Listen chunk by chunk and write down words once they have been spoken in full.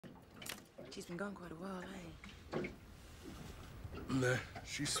She's been gone quite a while, eh? Nah,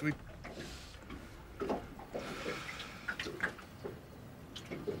 she's sweet.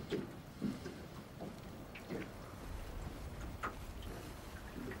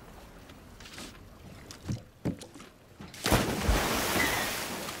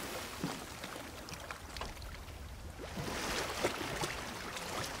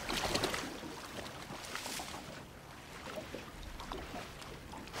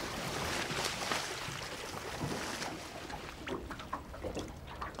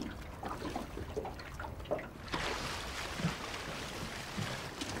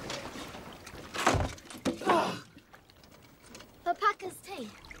 Alpaca's tea.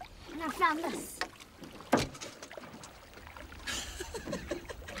 And I found this.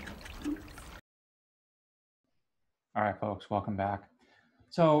 All right, folks, welcome back.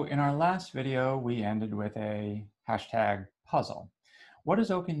 So in our last video, we ended with a hashtag puzzle. What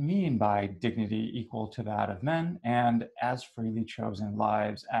does Oken mean by dignity equal to that of men and as freely chosen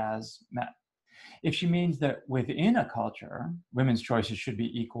lives as men? If she means that within a culture, women's choices should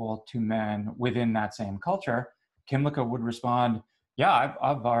be equal to men within that same culture, Kymlicka would respond, yeah,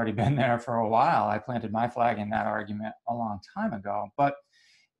 I've already been there for a while. I planted my flag in that argument a long time ago. But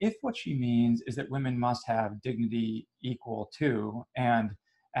if what she means is that women must have dignity equal to and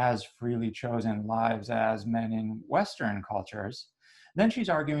as freely chosen lives as men in Western cultures, then she's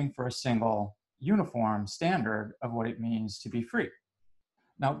arguing for a single, uniform standard of what it means to be free.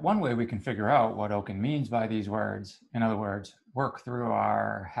 Now, one way we can figure out what Oken means by these words, in other words, work through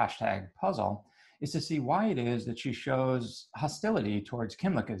our hashtag puzzle, is to see why it is that she shows hostility towards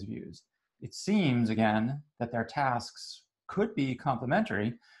Kymlicka's views. It seems, again, that their tasks could be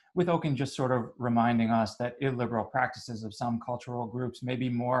complementary, with Oken just sort of reminding us that illiberal practices of some cultural groups may be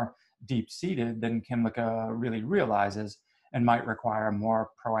more deep-seated than Kymlicka really realizes and might require more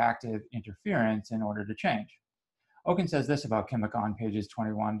proactive interference in order to change. Oken says this about Kymlicka on pages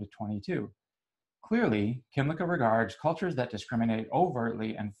 21 to 22. Clearly, Kymlicka regards cultures that discriminate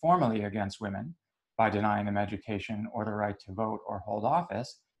overtly and formally against women by denying them education or the right to vote or hold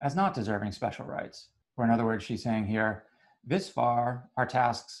office as not deserving special rights. Or in other words, she's saying here, this far, our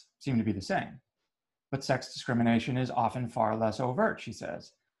tasks seem to be the same. But sex discrimination is often far less overt, she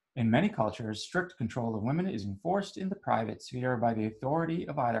says. In many cultures, strict control of women is enforced in the private sphere by the authority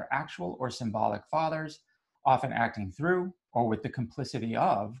of either actual or symbolic fathers, often acting through or with the complicity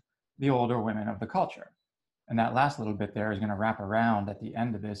of the older women of the culture. And that last little bit there is going to wrap around at the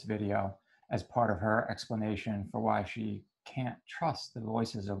end of this video as part of her explanation for why she can't trust the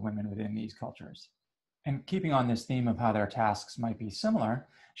voices of women within these cultures. And keeping on this theme of how their tasks might be similar,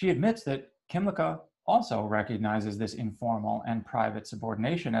 she admits that Kymlicka also recognizes this informal and private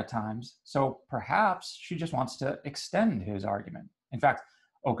subordination at times, so perhaps she just wants to extend his argument. In fact,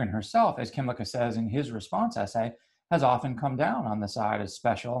 Oken herself, as Kymlicka says in his response essay, has often come down on the side of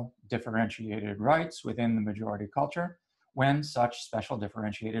special differentiated rights within the majority culture when such special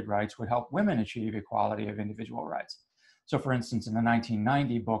differentiated rights would help women achieve equality of individual rights. So for instance, in the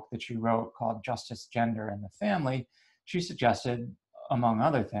 1990 book that she wrote called Justice, Gender, and the Family, she suggested, among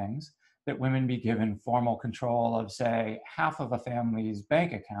other things, that women be given formal control of, say, half of a family's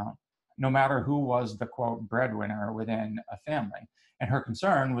bank account, no matter who was the, quote, breadwinner within a family. And her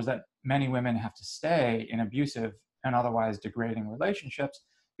concern was that many women have to stay in abusive and otherwise degrading relationships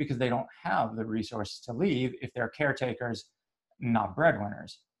because they don't have the resources to leave if they're caretakers, not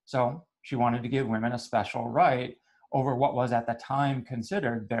breadwinners. So she wanted to give women a special right over what was at the time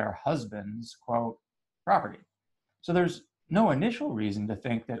considered their husband's, quote, property. So there's no initial reason to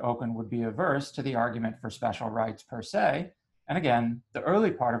think that Oken would be averse to the argument for special rights per se. And again, the early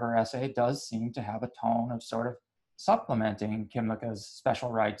part of her essay does seem to have a tone of sort of supplementing Kymlicka's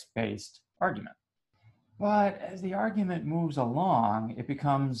special rights-based argument. But as the argument moves along, it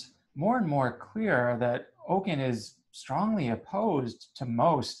becomes more and more clear that Oken is strongly opposed to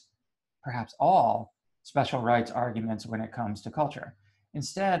most, perhaps all, special rights arguments when it comes to culture.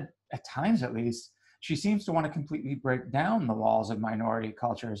 Instead, at times at least, she seems to want to completely break down the walls of minority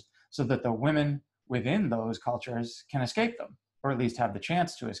cultures so that the women within those cultures can escape them, or at least have the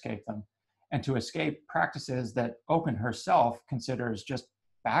chance to escape them, and to escape practices that Oken herself considers just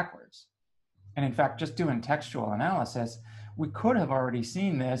backwards. And in fact, just doing textual analysis, we could have already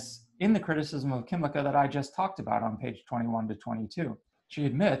seen this in the criticism of Kymlicka that I just talked about on page 21 to 22. She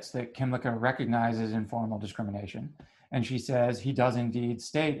admits that Kymlicka recognizes informal discrimination, and she says he does indeed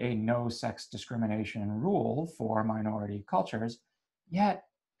state a no sex discrimination rule for minority cultures, yet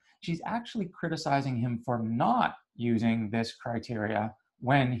she's actually criticizing him for not using this criteria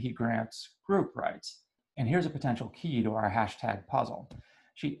when he grants group rights. And here's a potential key to our hashtag puzzle.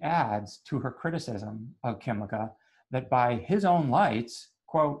 she adds to her criticism of Kymlicka that by his own lights,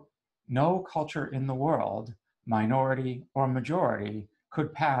 quote, no culture in the world, minority or majority,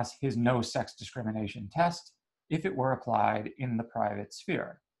 could pass his no sex discrimination test if it were applied in the private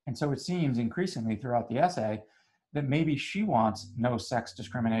sphere. And so it seems increasingly throughout the essay that maybe she wants no sex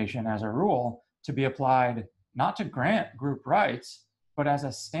discrimination as a rule to be applied not to grant group rights, but as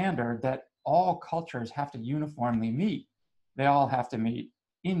a standard that all cultures have to uniformly meet. They all have to meet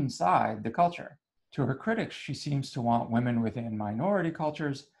inside the culture. To her critics, she seems to want women within minority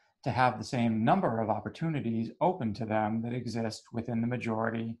cultures to have the same number of opportunities open to them that exist within the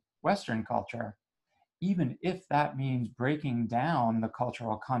majority Western culture, even if that means breaking down the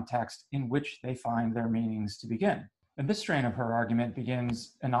cultural context in which they find their meanings to begin. And this strain of her argument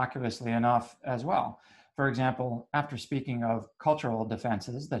begins innocuously enough as well. For example, after speaking of cultural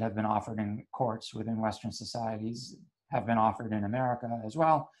defenses that have been offered in courts within Western societies, have been offered in America as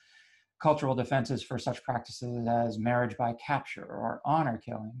well, cultural defenses for such practices as marriage by capture or honor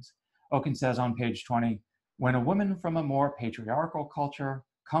killings, Okun says on page 20, when a woman from a more patriarchal culture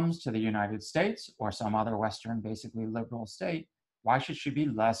comes to the United States or some other Western, basically liberal state, why should she be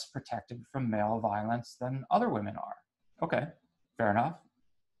less protected from male violence than other women are? Okay, fair enough.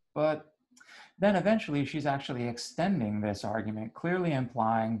 But then eventually she's actually extending this argument, clearly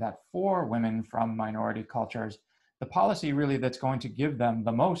implying that for women from minority cultures, the policy really that's going to give them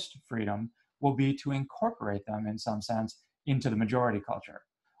the most freedom will be to incorporate them in some sense into the majority culture.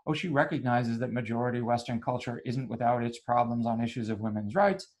 Oh, she recognizes that majority Western culture isn't without its problems on issues of women's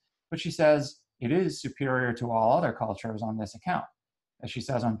rights, but she says it is superior to all other cultures on this account. As she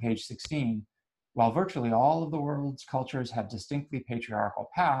says on page 16, while virtually all of the world's cultures have distinctly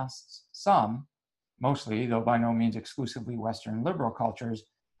patriarchal pasts, some, mostly, though by no means exclusively Western liberal cultures,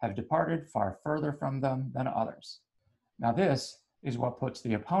 have departed far further from them than others. Now this is what puts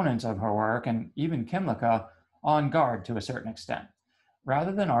the opponents of her work, and even Kymlicka, on guard to a certain extent.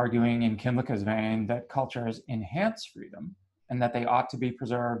 Rather than arguing in Kymlicka's vein that cultures enhance freedom and that they ought to be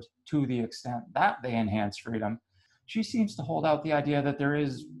preserved to the extent that they enhance freedom, she seems to hold out the idea that there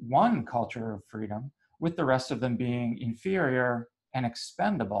is one culture of freedom, with the rest of them being inferior and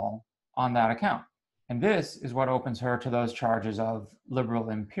expendable on that account. And this is what opens her to those charges of liberal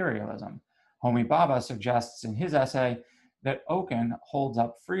imperialism. Homi Bhabha suggests in his essay that Okun holds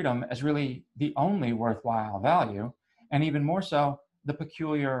up freedom as really the only worthwhile value, and even more so, the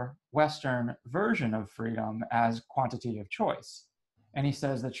peculiar Western version of freedom as quantity of choice. And he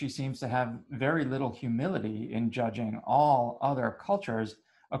says that she seems to have very little humility in judging all other cultures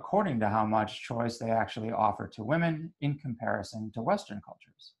according to how much choice they actually offer to women in comparison to Western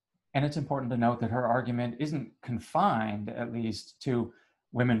cultures. And it's important to note that her argument isn't confined, at least, to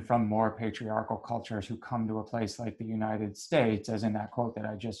women from more patriarchal cultures who come to a place like the United States, as in that quote that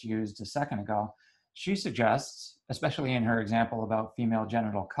I just used a second ago. She suggests, especially in her example about female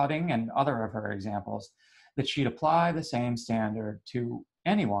genital cutting and other of her examples, that she'd apply the same standard to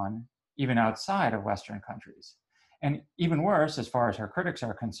anyone, even outside of Western countries. And even worse, as far as her critics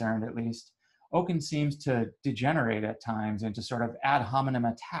are concerned, at least, Okun seems to degenerate at times into sort of ad hominem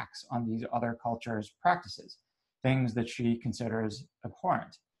attacks on these other cultures' practices, things that she considers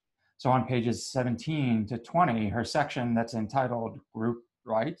abhorrent. So on pages 17 to 20, her section that's entitled Group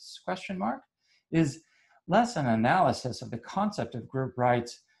Rights, is less an analysis of the concept of group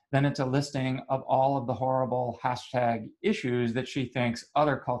rights than it's a listing of all of the horrible hashtag issues that she thinks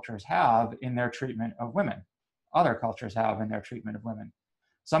other cultures have in their treatment of women. Other cultures have in their treatment of women.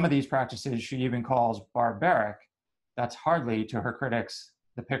 Some of these practices she even calls barbaric. That's hardly, to her critics,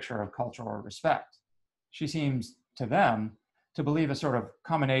 the picture of cultural respect. She seems, to them, to believe a sort of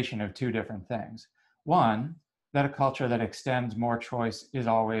combination of two different things. One, that a culture that extends more choice is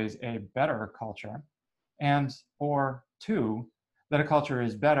always a better culture, or two, that a culture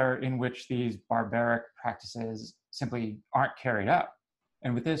is better in which these barbaric practices simply aren't carried out.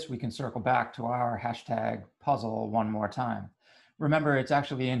 And with this, we can circle back to our hashtag puzzle one more time. Remember, it's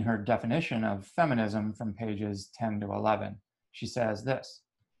actually in her definition of feminism from pages 10 to 11. She says this: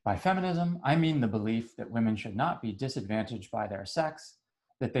 by feminism, I mean the belief that women should not be disadvantaged by their sex,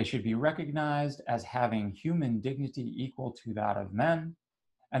 that they should be recognized as having human dignity equal to that of men,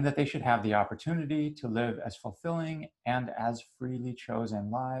 and that they should have the opportunity to live as fulfilling and as freely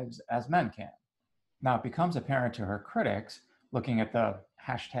chosen lives as men can. Now, it becomes apparent to her critics, looking at the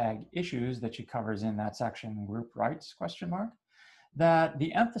hashtag issues that she covers in that section, group rights, that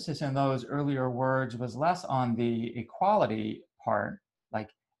the emphasis in those earlier words was less on the equality part, like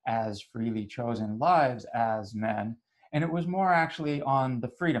as freely chosen lives as men, and it was more actually on the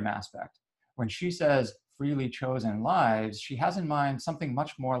freedom aspect. When she says freely chosen lives, she has in mind something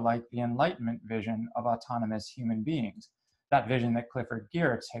much more like the Enlightenment vision of autonomous human beings, that vision that Clifford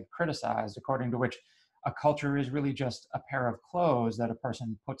Geertz had criticized, according to which a culture is really just a pair of clothes that a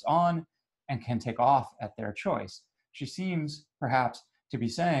person puts on and can take off at their choice. She seems, perhaps, to be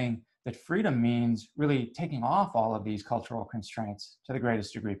saying that freedom means really taking off all of these cultural constraints to the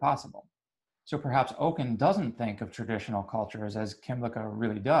greatest degree possible. So perhaps Okun doesn't think of traditional cultures, as Kymlicka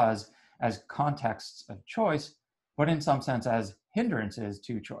really does, as contexts of choice, but in some sense as hindrances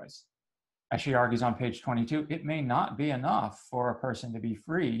to choice. As she argues on page 22, it may not be enough for a person to be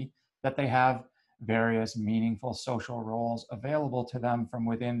free that they have various meaningful social roles available to them from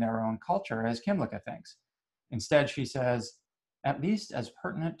within their own culture, as Kymlicka thinks. Instead, she says, at least as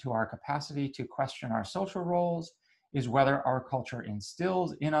pertinent to our capacity to question our social roles is whether our culture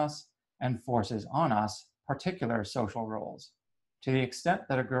instills in us and forces on us particular social roles. To the extent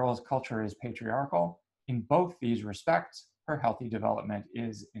that a girl's culture is patriarchal, in both these respects, her healthy development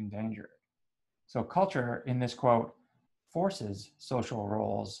is endangered. So culture, in this quote, forces social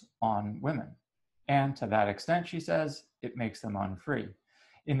roles on women. And to that extent, she says, it makes them unfree.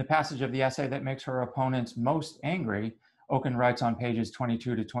 In the passage of the essay that makes her opponents most angry, Okun writes on pages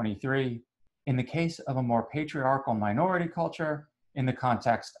 22 to 23, in the case of a more patriarchal minority culture, in the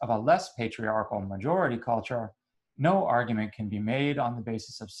context of a less patriarchal majority culture, no argument can be made on the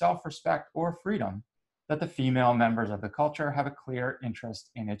basis of self-respect or freedom that the female members of the culture have a clear interest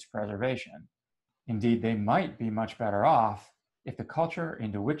in its preservation. Indeed, they might be much better off if the culture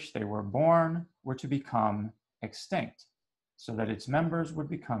into which they were born were to become extinct, so that its members would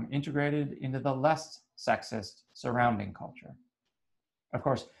become integrated into the less sexist surrounding culture. Of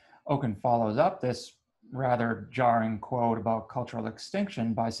course, Okun follows up this rather jarring quote about cultural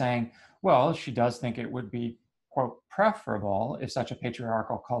extinction by saying, well, she does think it would be, quote, preferable if such a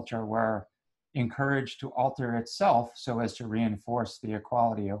patriarchal culture were encouraged to alter itself so as to reinforce the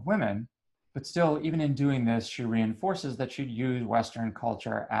equality of women. But still, even in doing this, she reinforces that she'd use Western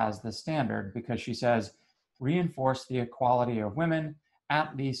culture as the standard because she says, reinforce the equality of women,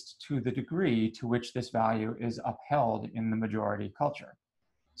 at least to the degree to which this value is upheld in the majority culture.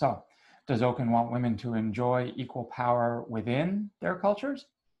 So, does Okun want women to enjoy equal power within their cultures?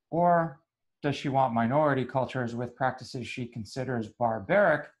 Or does she want minority cultures with practices she considers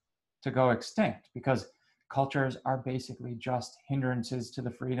barbaric to go extinct? Because cultures are basically just hindrances to the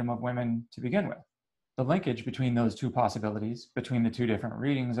freedom of women to begin with. The linkage between those two possibilities, between the two different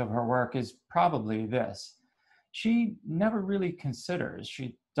readings of her work, is probably this. She never really considers,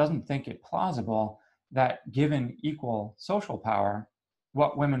 she doesn't think it plausible that given equal social power,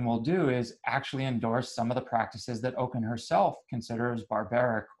 what women will do is actually endorse some of the practices that Okun herself considers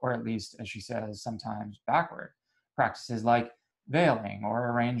barbaric, or at least, as she says, sometimes backward. Practices like veiling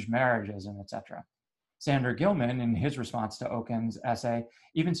or arranged marriages, and etc. Sander Gilman, in his response to Okun's essay,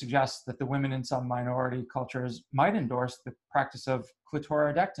 even suggests that the women in some minority cultures might endorse the practice of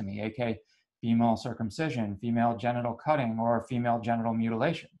clitoridectomy, aka female circumcision, female genital cutting, or female genital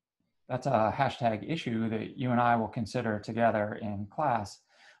mutilation. That's a hashtag issue that you and I will consider together in class.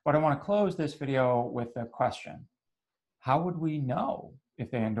 But I want to close this video with a question. How would we know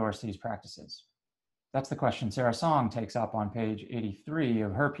if they endorse these practices? That's the question Sarah Song takes up on page 83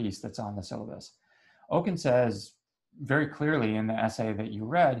 of her piece that's on the syllabus. Okun says very clearly in the essay that you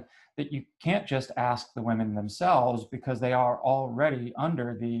read that you can't just ask the women themselves because they are already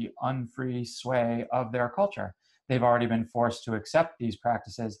under the unfree sway of their culture. They've already been forced to accept these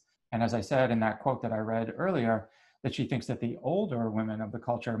practices. And as I said in that quote that I read earlier, that she thinks that the older women of the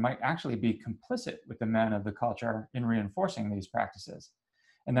culture might actually be complicit with the men of the culture in reinforcing these practices.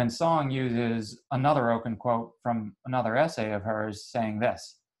 And then Song uses another Okun quote from another essay of hers saying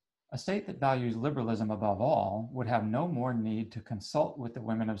this: a state that values liberalism above all would have no more need to consult with the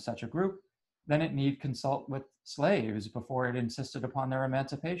women of such a group than it need consult with slaves before it insisted upon their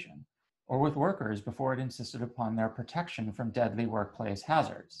emancipation, or with workers before it insisted upon their protection from deadly workplace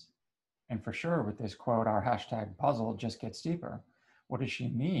hazards. And for sure, with this quote, our hashtag puzzle just gets deeper. What does she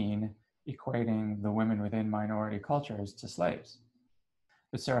mean equating the women within minority cultures to slaves?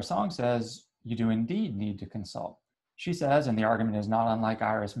 But Sarah Song says, you do indeed need to consult. She says, and the argument is not unlike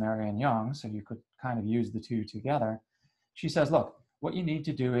Iris Marion Young, so you could kind of use the two together. She says, look, what you need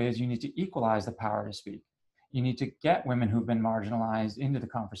to do is you need to equalize the power to speak. You need to get women who've been marginalized into the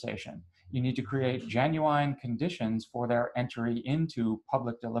conversation. You need to create genuine conditions for their entry into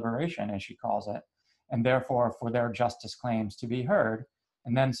public deliberation, as she calls it, and therefore for their justice claims to be heard.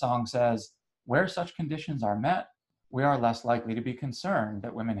 And then Song says, where such conditions are met, we are less likely to be concerned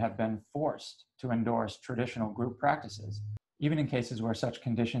that women have been forced to endorse traditional group practices. Even in cases where such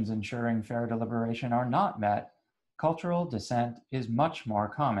conditions ensuring fair deliberation are not met, cultural dissent is much more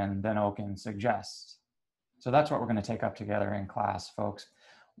common than Okun suggests. So that's what we're going to take up together in class, folks.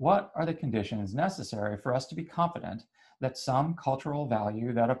 What are the conditions necessary for us to be confident that some cultural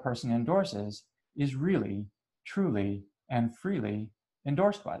value that a person endorses is really, truly, and freely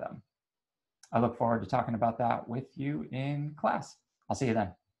endorsed by them? I look forward to talking about that with you in class. I'll see you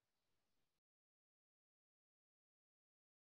then.